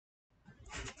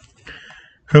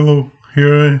Hello,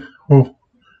 hey,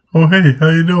 how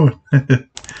you doing?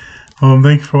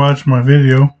 Thanks for watching my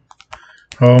video.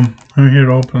 I'm here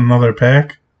to open another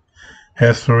pack.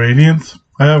 Astral Radiance.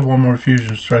 I have one more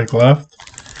Fusion Strike left.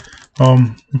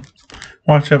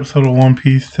 Watch episode of One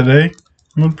Piece today. It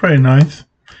was pretty nice.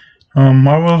 I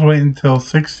was waiting until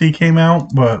 60 came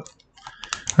out, but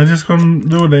I just couldn't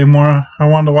do it anymore. I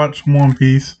wanted to watch some One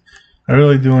Piece. I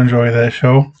really do enjoy that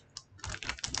show.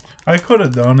 I could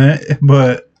have done it,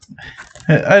 but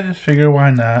I just figured,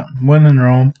 why not? When in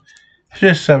Rome. It's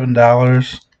just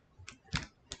 $7.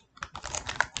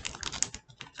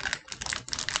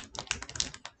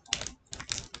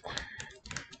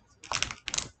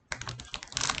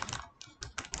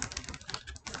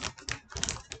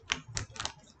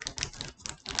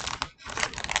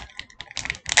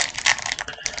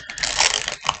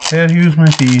 I had to use my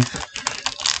teeth.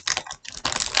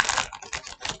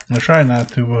 I try not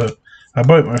to, but I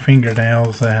bite my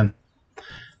fingernails and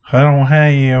I don't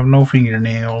have no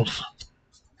fingernails.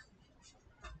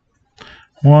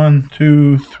 1,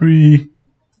 2, 3,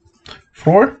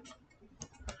 4.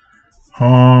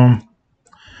 Go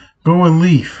with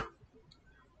Leaf.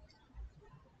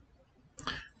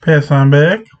 Pass on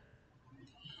back.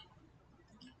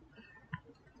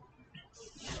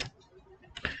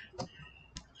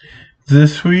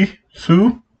 Ziswu,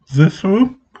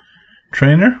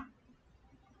 Trainer.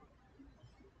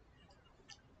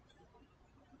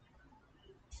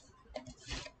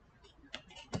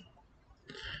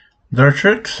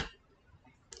 Dartrix,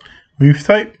 Leaf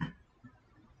type.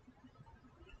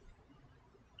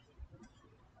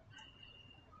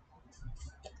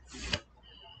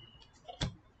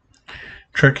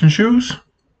 Trekking Shoes,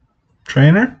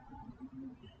 Trainer.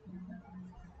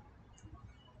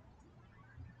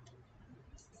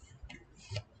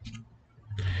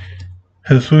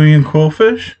 Hisuian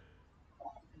Quillfish,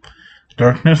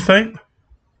 Darkness type.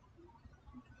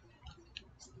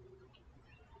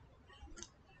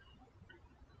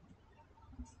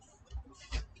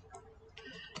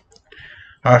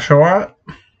 Oshawott,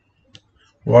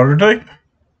 Water type.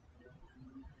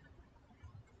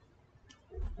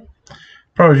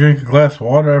 Probably drink a glass of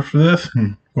water after this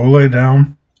and go lay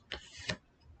down.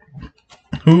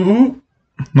 Ooh,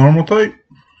 Normal type.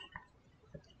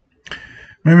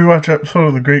 Maybe watch an episode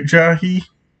of The Great Jahi.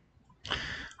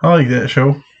 I like that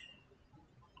show.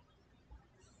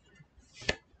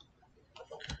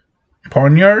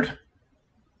 Pawnyard.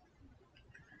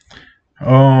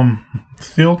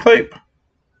 Steel type.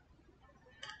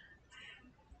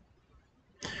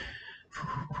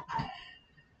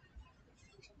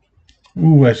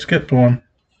 Ooh, I skipped one.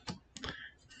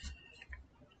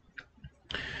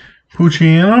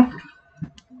 Pucciano,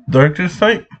 Darkness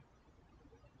type.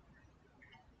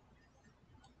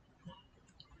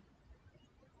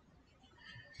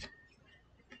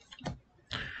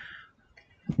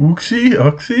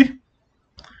 Uxie,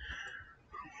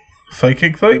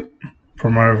 Psychic type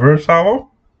for my reverse hollow.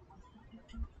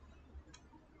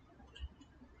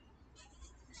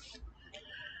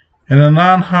 And a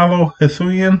non-hollow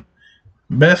Hisuian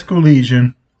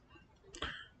Basculegion,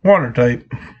 Water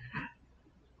type.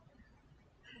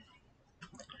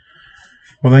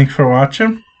 Well, thanks for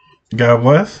watching. God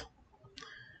bless.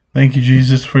 Thank you,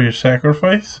 Jesus, for your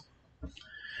sacrifice.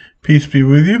 Peace be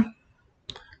with you.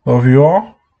 Love you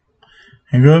all.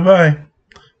 And goodbye.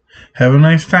 Have a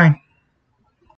nice time.